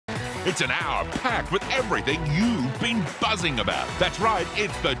It's an hour packed with everything you've been buzzing about. That's right,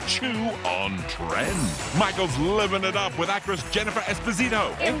 it's the Chew on Trend. Michael's living it up with actress Jennifer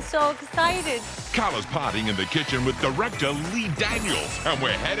Esposito. I'm so excited. Carla's partying in the kitchen with director Lee Daniels. And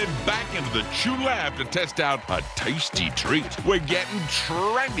we're headed back into the Chew Lab to test out a tasty treat. We're getting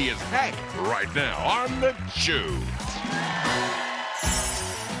trendy as heck right now on the Chew.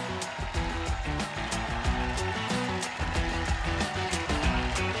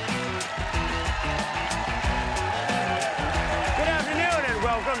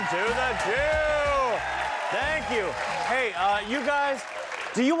 Welcome to the Chew. Thank you. Hey, you guys,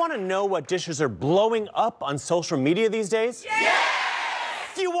 do you want to know what dishes are blowing up on social media these days? Yes!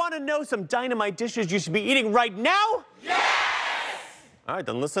 Do you want to know some dynamite dishes you should be eating right now? Yes! All right,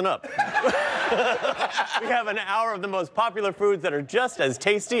 then listen up. We have an hour of the most popular foods that are just as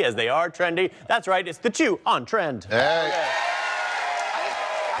tasty as they are trendy. That's right, it's the Chew on Trend. Hey.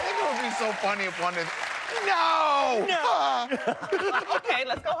 I think it would be so funny if one did. No! Okay,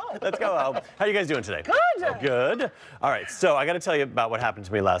 let's go home. Let's go home. How are you guys doing today? Good. Good. All right, so I got to tell you about what happened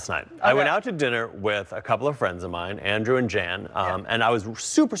to me last night. I went out to dinner with a couple of friends of mine, Andrew and Jan, and I was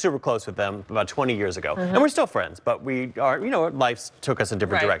super, super close with them about 20 years ago. And we're still friends, but we are, you know, life took us in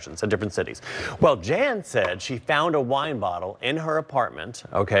different directions, in different cities. Well, Jan said she found a wine bottle in her apartment,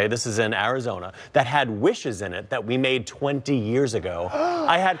 okay, this is in Arizona, that had wishes in it that we made 20 years ago.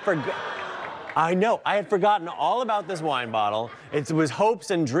 I know. I had forgotten all about this wine bottle. It was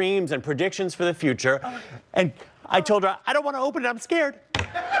hopes and dreams and predictions for the future. And I told her, I don't want to open it. I'm scared.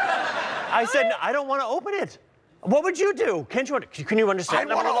 I said, I don't want to open it. What would you do? Can you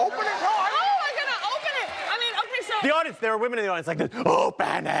understand? I want to open it. How am I going to open it? I mean, okay, so... The audience, there were women in the audience like this,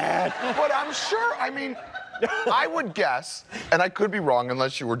 open it. But I'm sure, I mean, I would guess, and I could be wrong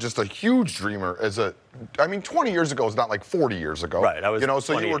unless you were just a huge dreamer I mean, 20 years ago is not like 40 years ago. Right, I was 28,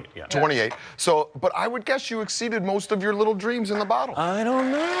 so you were 28. So, but I would guess you exceeded most of your little dreams in the bottle. I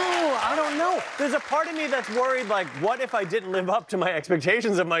don't know. There's a part of me that's worried, like, what if I didn't live up to my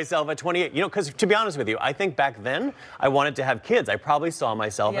expectations of myself at 28? You know, because to be honest with you, I think back then I wanted to have kids. I probably saw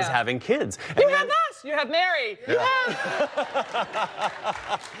myself as having kids. You have us. You have Mary. You have...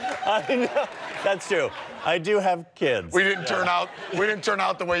 I know. That's true. I do have kids. We didn't turn out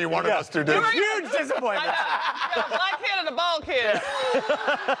the way you wanted us to do. Huge disappointment. I got a black kid and a bald kid.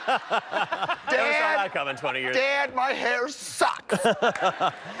 Never saw that coming 20 years. Dad, my hair sucks.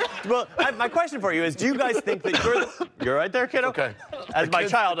 Well, my question for you is, do you guys think that you're right there, kiddo? Okay. As my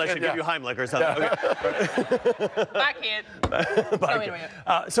child, I should give you Heimlich or something. Okay. Black kid.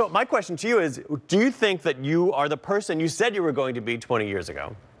 So my question to you is, do you think that you are the person you said you were going to be 20 years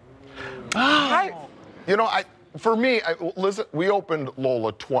ago? You know, for me, listen, we opened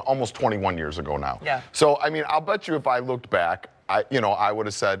Lola almost 21 years ago now. Yeah. So, I mean, I'll bet you if I looked back, I would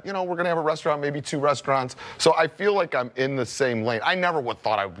have said, you know, we're going to have a restaurant, maybe 2 restaurants. So I feel like I'm in the same lane. I never would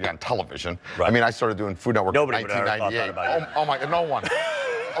thought I would be on television. Right. I mean, I started doing Food Network in 1998. About oh my God, no one.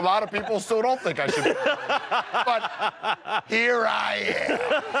 A lot of people still don't think I should be. But here I am.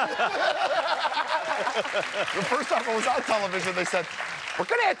 The first time I was on television, they said, we're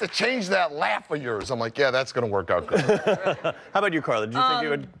going to have to change that laugh of yours. I'm like, yeah, that's going to work out good. How about you, Carla? Did you think you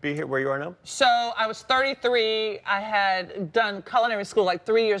would be here where you are now? So I was 33. I had done culinary school like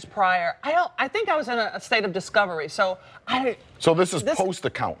 3 years prior. I think I was in a state of discovery. So this is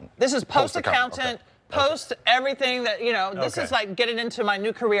post-accountant. This is post-accountant. Okay. Post everything that, you know, this is like getting into my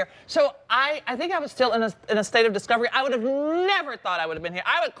new career. So I think I was still in a state of discovery. I would have never thought I would have been here.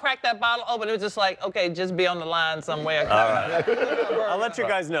 I would crack that bottle open. It was just like, okay, just be on the line somewhere. All right. I'll let you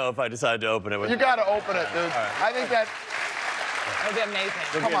guys know if I decide to open it. You got to open it, dude. Right. I think that would be amazing.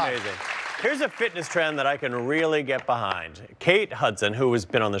 It'll be amazing. Here's a fitness trend that I can really get behind. Kate Hudson, who has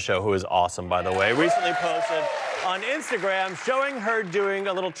been on the show, who is awesome, by the way, recently posted on Instagram showing her doing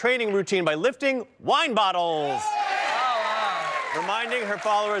a little training routine by lifting wine bottles. Oh, wow. Reminding her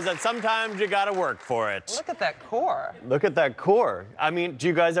followers that sometimes you gotta work for it. Look at that core. Look at that core. I mean, do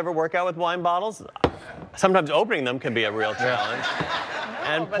you guys ever work out with wine bottles? Sometimes opening them can be a real challenge.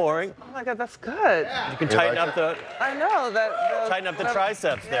 And pouring. Oh my God, that's good. You can tighten up the... I know that... tighten up the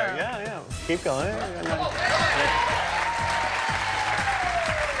triceps there. Yeah. Keep going.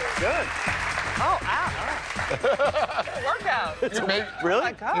 Good. Oh, ow. Workout. Really? Oh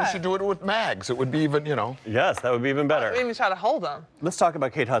my God. You should do it with mags. It would be even, you know. Yes, that would be even better. I didn't even try to hold them. Let's talk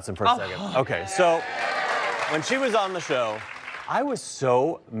about Kate Hudson for a second. Okay, so when she was on the show, I was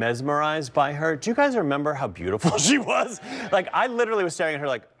so mesmerized by her. Do you guys remember how beautiful she was? Like, I literally was staring at her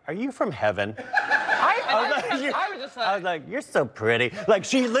like, are you from heaven? I was just I was like, you're so pretty. Like,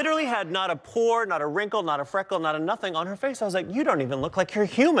 she literally had not a pore, not a wrinkle, not a freckle, not a nothing on her face. I was like, you don't even look like you're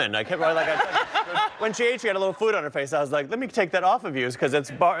human. I kept when she ate, she had a little food on her face. I was like, let me take that off of you because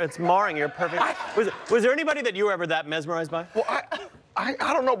it's marring your perfect. Was there anybody that you were ever that mesmerized by? Well, I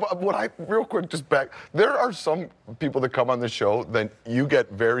don't know, but real quick, just back, there are some people that come on the show that you get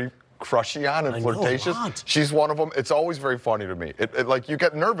very crushy on and flirtatious. She's one of them. It's always very funny to me. Like you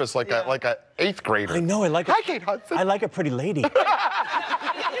get nervous like a 8th grader. I know. Hi, Kate Hudson. I like a pretty lady. You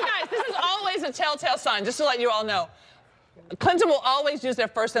guys, this is always a telltale sign, just to let you all know. Clinton will always use their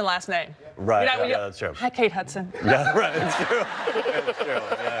first and last name. Right, yeah, that's true. Hi, Kate Hudson. Yeah, right, it's true. It's true,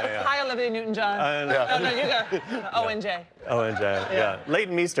 yeah. Hi, Olivia Newton-John. No, you got ONJ. ONJ, yeah.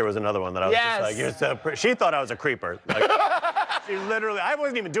 Leighton Meester was another one that I was just like, you're so pretty. She thought I was a creeper. Like, she literally, I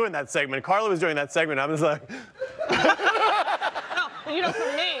wasn't even doing that segment. Carla was doing that segment. I was like. No, you know,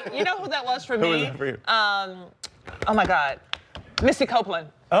 for me, you know who that was for me? Who was that for you? Oh my God, Misty Copeland.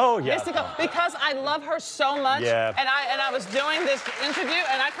 Oh, yeah. Because I love her so much. Yeah. And I was doing this interview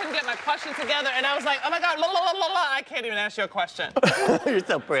and I couldn't get my questions together and I was like, oh my God, I can't even ask you a question. You're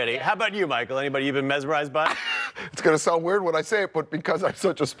so pretty. How about you, Michael? Anybody you've been mesmerized by? It's going to sound weird when I say it, but because I'm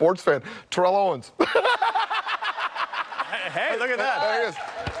such a sports fan, Terrell Owens. Hey, look at that. There he is.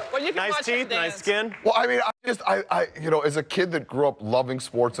 Well, you can nice watch teeth, nice skin. Well, I mean, you know, as a kid that grew up loving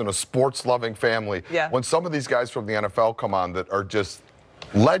sports in a sports-loving family, when some of these guys from the NFL come on that are just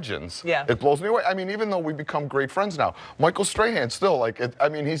legends, it blows me away. I mean, even though we become great friends now, Michael Strahan still, like, I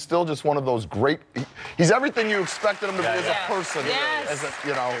mean, he's still just one of those great, he's everything you expected him to be as a person, as a,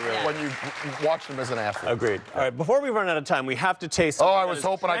 you know, when you watch him as an athlete. Agreed. All right, before we run out of time, we have to taste. Oh, I was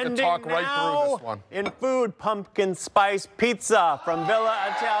hoping I could talk right through this one. In food, pumpkin spice pizza from Villa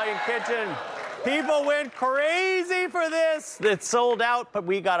Italian Kitchen. People went crazy for this. It's sold out, but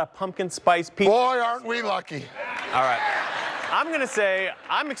we got a pumpkin spice pizza. Boy, aren't we lucky. All right. I'm going to say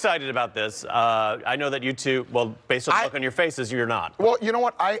I'm excited about this. I know that you two, well, based on the look on your faces, you're not. Well, you know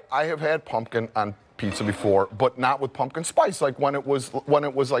what? I have had pumpkin on pizza before, but not with pumpkin spice, like when it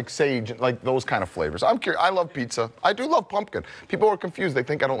was like sage, like those kind of flavors. I'm curious. I love pizza. I do love pumpkin. People are confused. They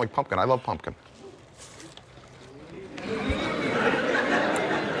think I don't like pumpkin. I love pumpkin.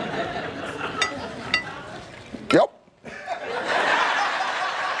 Yep.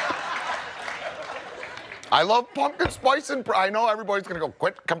 I love pumpkin spice and I know everybody's gonna go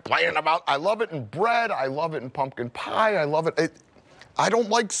quit complaining about. I love it in bread. I love it in pumpkin pie. I love it. I don't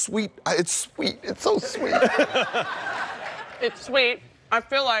like sweet. It's sweet. It's so sweet. It's sweet. I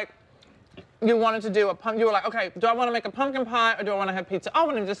feel like you wanted to do a pumpkin. You were like, okay, do I want to make a pumpkin pie or do I want to have pizza? I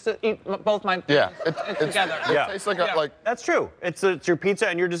want to just eat both my together. It tastes like That's true. It's your pizza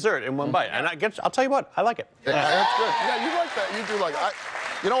and your dessert in one bite. And I'll tell you what, I like it. Yeah, that's good. Yeah, you like that. You do like it.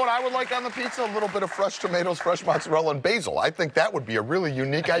 You know what I would like on the pizza? A little bit of fresh tomatoes, fresh mozzarella, and basil. I think that would be a really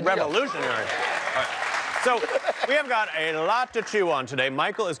unique idea. Revolutionary. All right. So we have got a lot to chew on today.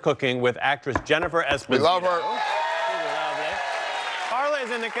 Michael is cooking with actress Jennifer Esposito. We love her. Carla is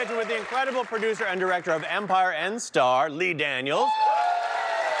in the kitchen with the incredible producer and director of Empire and Star, Lee Daniels.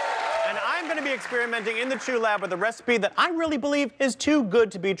 And I'm going to be experimenting in the Chew Lab with a recipe that I really believe is too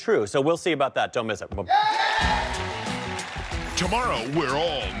good to be true. So we'll see about that. Don't miss it. Tomorrow, we're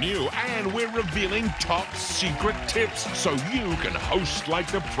all new, and we're revealing top secret tips so you can host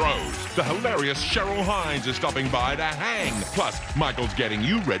like the pros. The hilarious Cheryl Hines is stopping by to hang. Plus, Michael's getting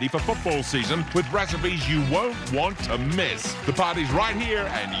you ready for football season with recipes you won't want to miss. The party's right here,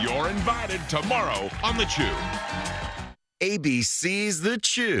 and you're invited tomorrow on The Chew. ABC's The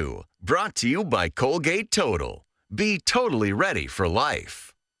Chew, brought to you by Colgate Total. Be totally ready for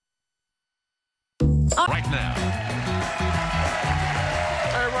life. Right now.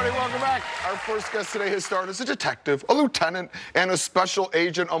 Welcome back. Our first guest today has starred as a detective, a lieutenant, and a special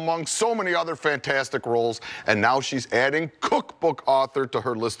agent among so many other fantastic roles. And now she's adding cookbook author to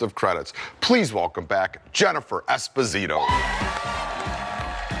her list of credits. Please welcome back Jennifer Esposito.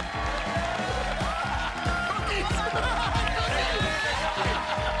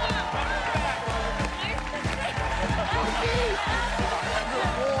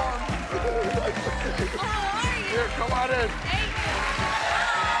 Here, come on in.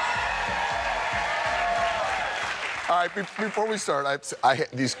 All right, before we start,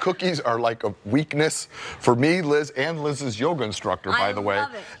 these cookies are like a weakness for me, Liz, and Liz's yoga instructor, by the way. I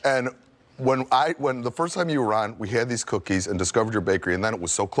love it. And when the first time you were on, we had these cookies and discovered your bakery, and then it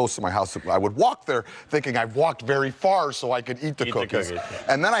was so close to my house that I would walk there thinking I've walked very far so I could eat the cookies.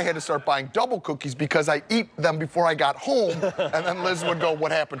 And then I had to start buying double cookies because I eat them before I got home, and then Liz would go,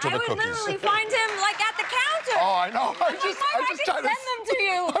 what happened to the cookies? I would literally find him like at the counter. filter. Oh, I know. I just send them to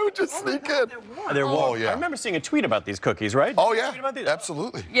you. I would just sneak in. They're warm. Oh, yeah. I remember seeing a tweet about these cookies, right? Oh, Did you yeah. tweet about these?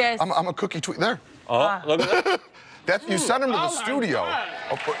 Absolutely. Yes. I'm a cookie tweet there. Oh, look at that. You send them to the studio.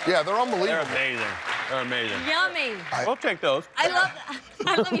 Yeah, they're unbelievable. They're amazing. They're amazing. Yummy. We'll take those. I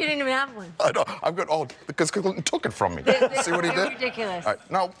love you didn't even have one. I know. I'm good. Oh, because Clinton took it from me. See what he did? Ridiculous. All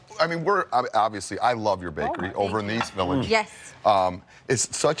right. Now, I mean, obviously, I love your bakery over in the East Village. Yes.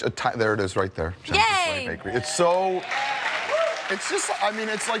 It's such a there it is right there. Yay! Bakery. It's so. It's just, I mean,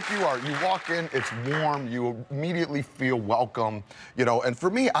 it's like you are. You walk in, it's warm, you immediately feel welcome, you know. And for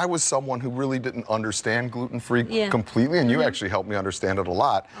me, I was someone who really didn't understand gluten-free completely, and you actually helped me understand it a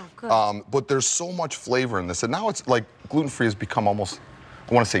lot. Oh, good. But there's so much flavor in this, and now it's like gluten-free has become almost,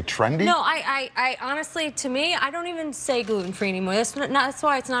 I want to say trendy. No, I honestly, to me, I don't even say gluten-free anymore. That's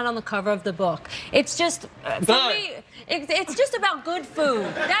why it's not on the cover of the book. It's just, for me, it's just about good food.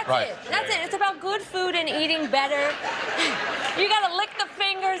 That's it. That's it. It's about good food and eating better. You gotta lick the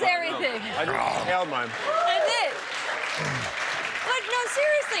fingers, everything. I just nailed mine. That's it. But no,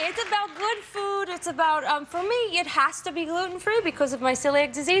 seriously, it's about good food. It's about, for me, it has to be gluten-free because of my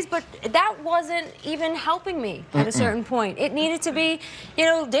celiac disease, but that wasn't even helping me at a certain point. It needed to be, you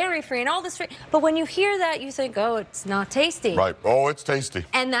know, dairy-free and all this free. But when you hear that, you think, oh, it's not tasty. Right. Oh, it's tasty.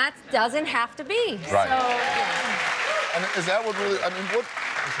 And that doesn't have to be. Right. So, yeah. And is that what really, I mean, what,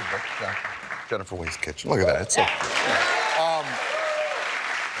 Jennifer Way's Kitchen, look at that. It's so,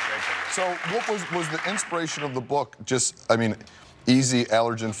 so what was the inspiration of the book? Just, I mean, easy,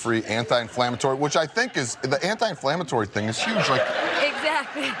 allergen-free, anti-inflammatory, which I think is, the anti-inflammatory thing is huge. Like,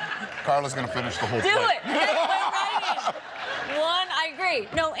 Exactly. Carla's gonna finish the whole Do plate. it. That's right. One, I agree.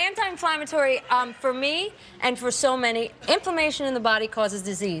 No, anti-inflammatory, for me and for so many, inflammation in the body causes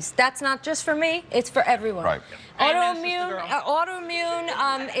disease. That's not just for me, it's for everyone. Right. Autoimmune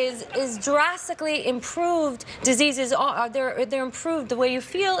is drastically improved. Diseases they're improved the way you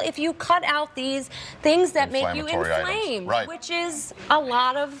feel if you cut out these things that make you inflamed, which is a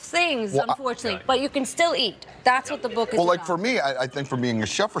lot of things, unfortunately. But you can still eat. That's what the book is about. Well, like for me, I think for being a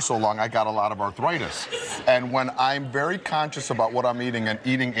chef for so long, I got a lot of arthritis. And when I'm very conscious about what I'm eating and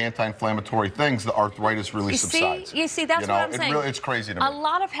eating anti-inflammatory things, the arthritis really subsides. You see, that's what I'm saying. It's crazy to me. A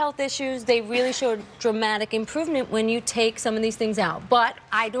lot of health issues, they really show dramatic improvement when you take some of these things out. But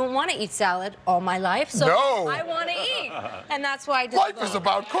I don't want to eat salad all my life, so I want to eat. And that's why I did Life is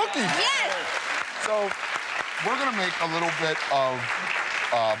about cookies. Yes. So we're going to make a little bit of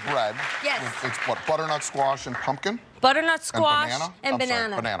bread. Yes. It's what, butternut squash and pumpkin? Butternut squash and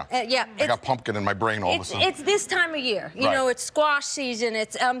banana. Banana. Yeah. I got pumpkin in my brain all of a sudden. It's this time of year. You know, it's squash season.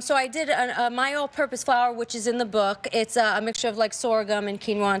 It's so I did my all-purpose flour, which is in the book. It's a mixture of like sorghum and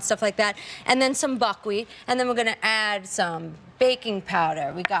quinoa and stuff like that, and then some buckwheat, and then we're gonna add some baking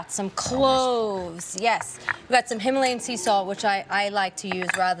powder. We got some cloves. Yes. We got some Himalayan sea salt, which I like to use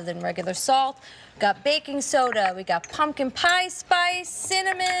rather than regular salt. We got baking soda. We got pumpkin pie spice,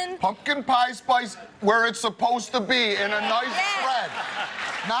 cinnamon. Pumpkin pie spice where it's supposed to be, in a nice bread.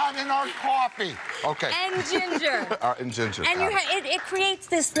 Not in our coffee. Okay. And ginger. And ginger. And it creates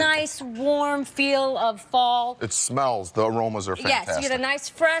this nice, warm feel of fall. It smells. The aromas are fantastic. Yes, you get a nice,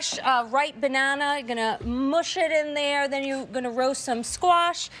 fresh, ripe banana. You're going to mush it in there. Then you're going to roast some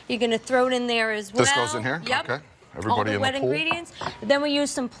squash. You're going to throw it in there as well. This goes in here? Yep. Okay. Everybody all the in wet the pool? ingredients. Then we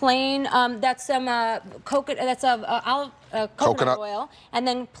use some plain, that's some coconut, that's coconut oil, and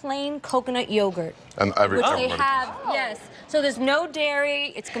then plain coconut yogurt. And which they have, yes. So there's no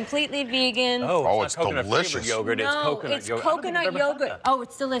dairy. It's completely vegan. Oh, it's delicious. Yogurt. No, It's coconut coconut yogurt. Oh,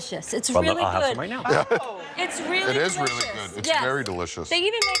 it's delicious. It's well, really I'll have good. some right now. It's really It is delicious. really good. It's yes. very delicious. They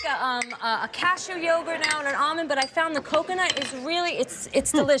even make a cashew yogurt now and an almond, but I found the coconut is really, it's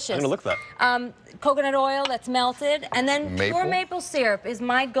delicious. I'm gonna look that. Coconut oil that's melted, and then pure maple syrup is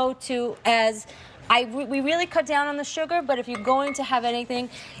my go-to as we really cut down on the sugar, but if you're going to have anything,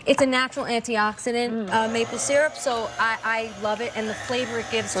 it's a natural antioxidant, maple syrup, so I love it, and the flavor it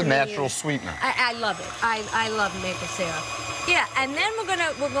gives to me. It's a natural sweetener. I love it. I love maple syrup. Yeah, and then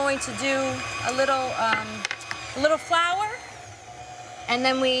we're going to do a little flour, and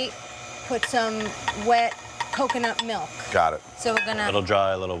then we put some wet coconut milk. Got it. So we're gonna. A little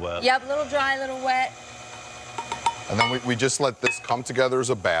dry, a little wet. Yep, a little dry, a little wet. And then we just let this come together as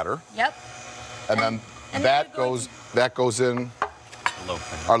a batter. Yep. And then that goes in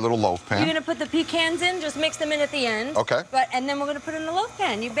our little loaf pan. You're gonna put the pecans in, just mix them in at the end. Okay. And then we're gonna put it in the loaf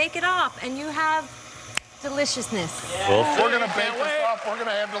pan. You bake it off, and you have deliciousness. Yeah. We're gonna bake this off. We're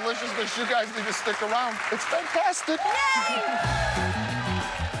gonna have deliciousness. You guys need to stick around. It's fantastic. Yay!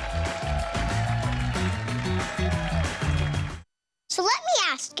 So let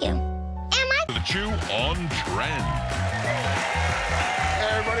me ask you, am I Chew on Trend. Hey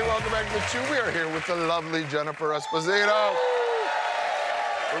everybody, welcome back to The Chew. We are here with the lovely Jennifer Esposito.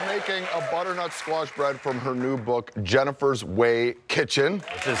 We're making a butternut squash bread from her new book, Jennifer's Way Kitchen.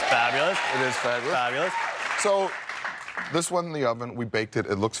 This is fabulous. It is fabulous. Fabulous. So, this went in the oven. We baked it.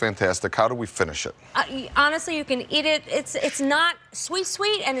 It looks fantastic. How do we finish it? Honestly, you can eat it. It's not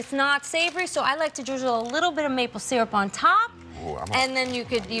sweet, and it's not savory. So I like to drizzle a little bit of maple syrup on top, and then you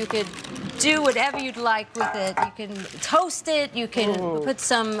could do whatever you'd like with it. You can toast it. You can put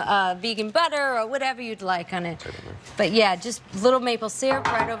some vegan butter or whatever you'd like on it. But yeah, just little maple syrup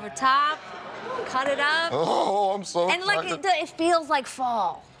right over top. Cut it up. Oh, I'm so excited. And like it feels like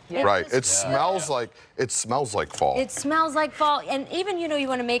fall. Right. It smells like fall. It smells like fall. And even, you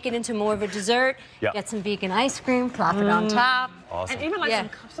want to make it into more of a dessert. Yep. Get some vegan ice cream, plop it on top. Awesome. And even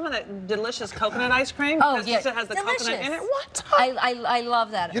like some of that delicious coconut ice cream. Oh, because yeah. it has the coconut in it. What? I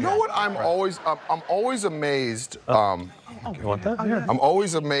love that. You know what? I'm always amazed. You want that? I'm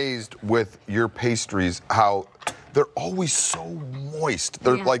always amazed with your pastries how they're always so moist.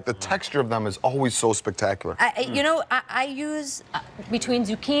 They're like the texture of them is always so spectacular. I use between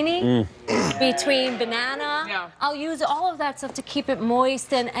zucchini, between banana. I'll use all of that stuff to keep it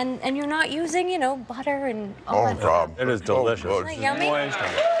moist, and you're not using butter and all that stuff. It is delicious. Oh, Isn't it yummy? Moist.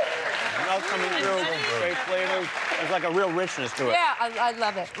 Milk coming through, great flavors. There's like a real richness to it. Yeah, I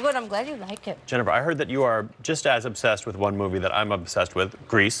love it. Good, I'm glad you like it. Jennifer, I heard that you are just as obsessed with one movie that I'm obsessed with,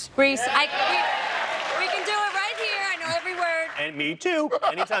 Grease. Grease. We can do it right here. I know every word. And me too.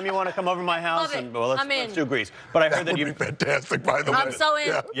 Anytime you want to come over to my house, Love it. and well, I'm in. let's do Grease. But I heard that That you. would be fantastic, by the way. I'm so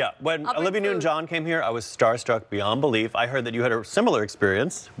in. Yeah, when I'll bring Olivia food. Newton-John came here, I was starstruck beyond belief. I heard that you had a similar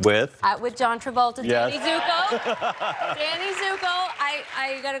experience with. With John Travolta, Yes. Danny Zuko. Danny Zuko.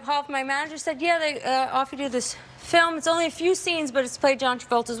 I got a call from my manager. Said, yeah, they offered you this film. It's only a few scenes, but it's played John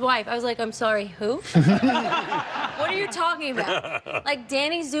Travolta's wife. I was like, I'm sorry, who? What are you talking about? Like,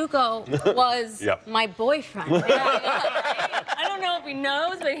 Danny Zuko was my boyfriend. I don't know if he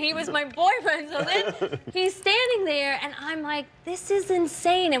knows, but he was my boyfriend. So then he's standing there, and I'm like, this is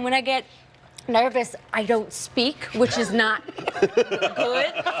insane. And when I get nervous, I don't speak, which is not good.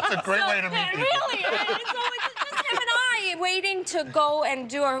 That's a great way to meet people. Really, so it's just him and I waiting to go and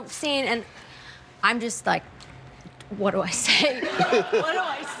do our scene, and I'm just like, what do I say? What do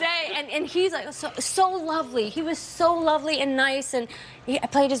I say? And he's like so lovely. He was so lovely and nice, and I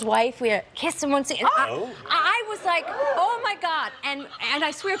played his wife. We had kissed in one scene. And I was like, oh my God. And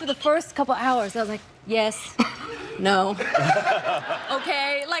I swear for the first couple hours, I was like, yes, no,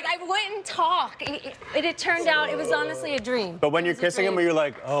 okay. Like I wouldn't talk. It turned out it was honestly a dream. But when you're kissing him, you're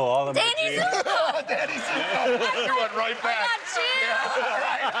like, oh, all of my Danny dreams. Zuko! Danny Zuko. You went right back.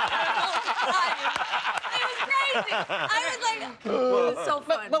 It was crazy. I was like, it was so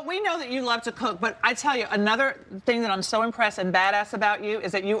fun. But we know that you love to cook. But I tell you, another thing that I'm so impressed and badass about you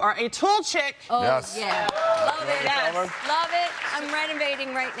is that you are a tool chick. Oh, Yes. yeah. Love it. Yes. Love it. I'm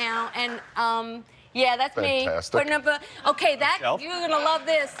renovating right now. And, yeah, that's Fantastic. me. Putting up okay, you're going to love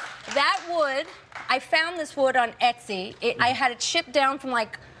this. That wood, I found this wood on Etsy. I had it shipped down from,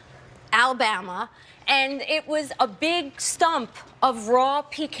 like, Alabama. And it was a big stump of raw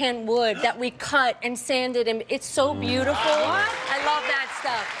pecan wood that we cut and sanded, and it's so beautiful. I love that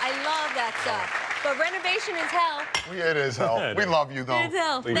stuff. I love that stuff. But renovation is hell. It is hell. We love you, though. It is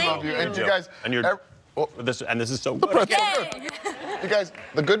hell. We Thank love you. you. And you guys. This is so good. Yay. You guys,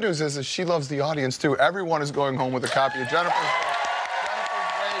 the good news is she loves the audience, too. Everyone is going home with a copy of Jennifer's Way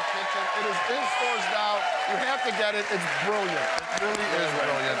Kitchen. It is in stores now. You have to get it. It's brilliant. It really is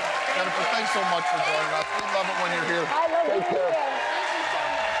brilliant. Jennifer, thanks so much for joining us. We love it when you're here. I love Take you. care.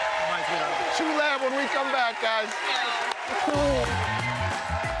 Chew Lab when we come back, guys.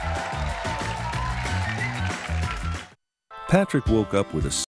 Patrick woke up with a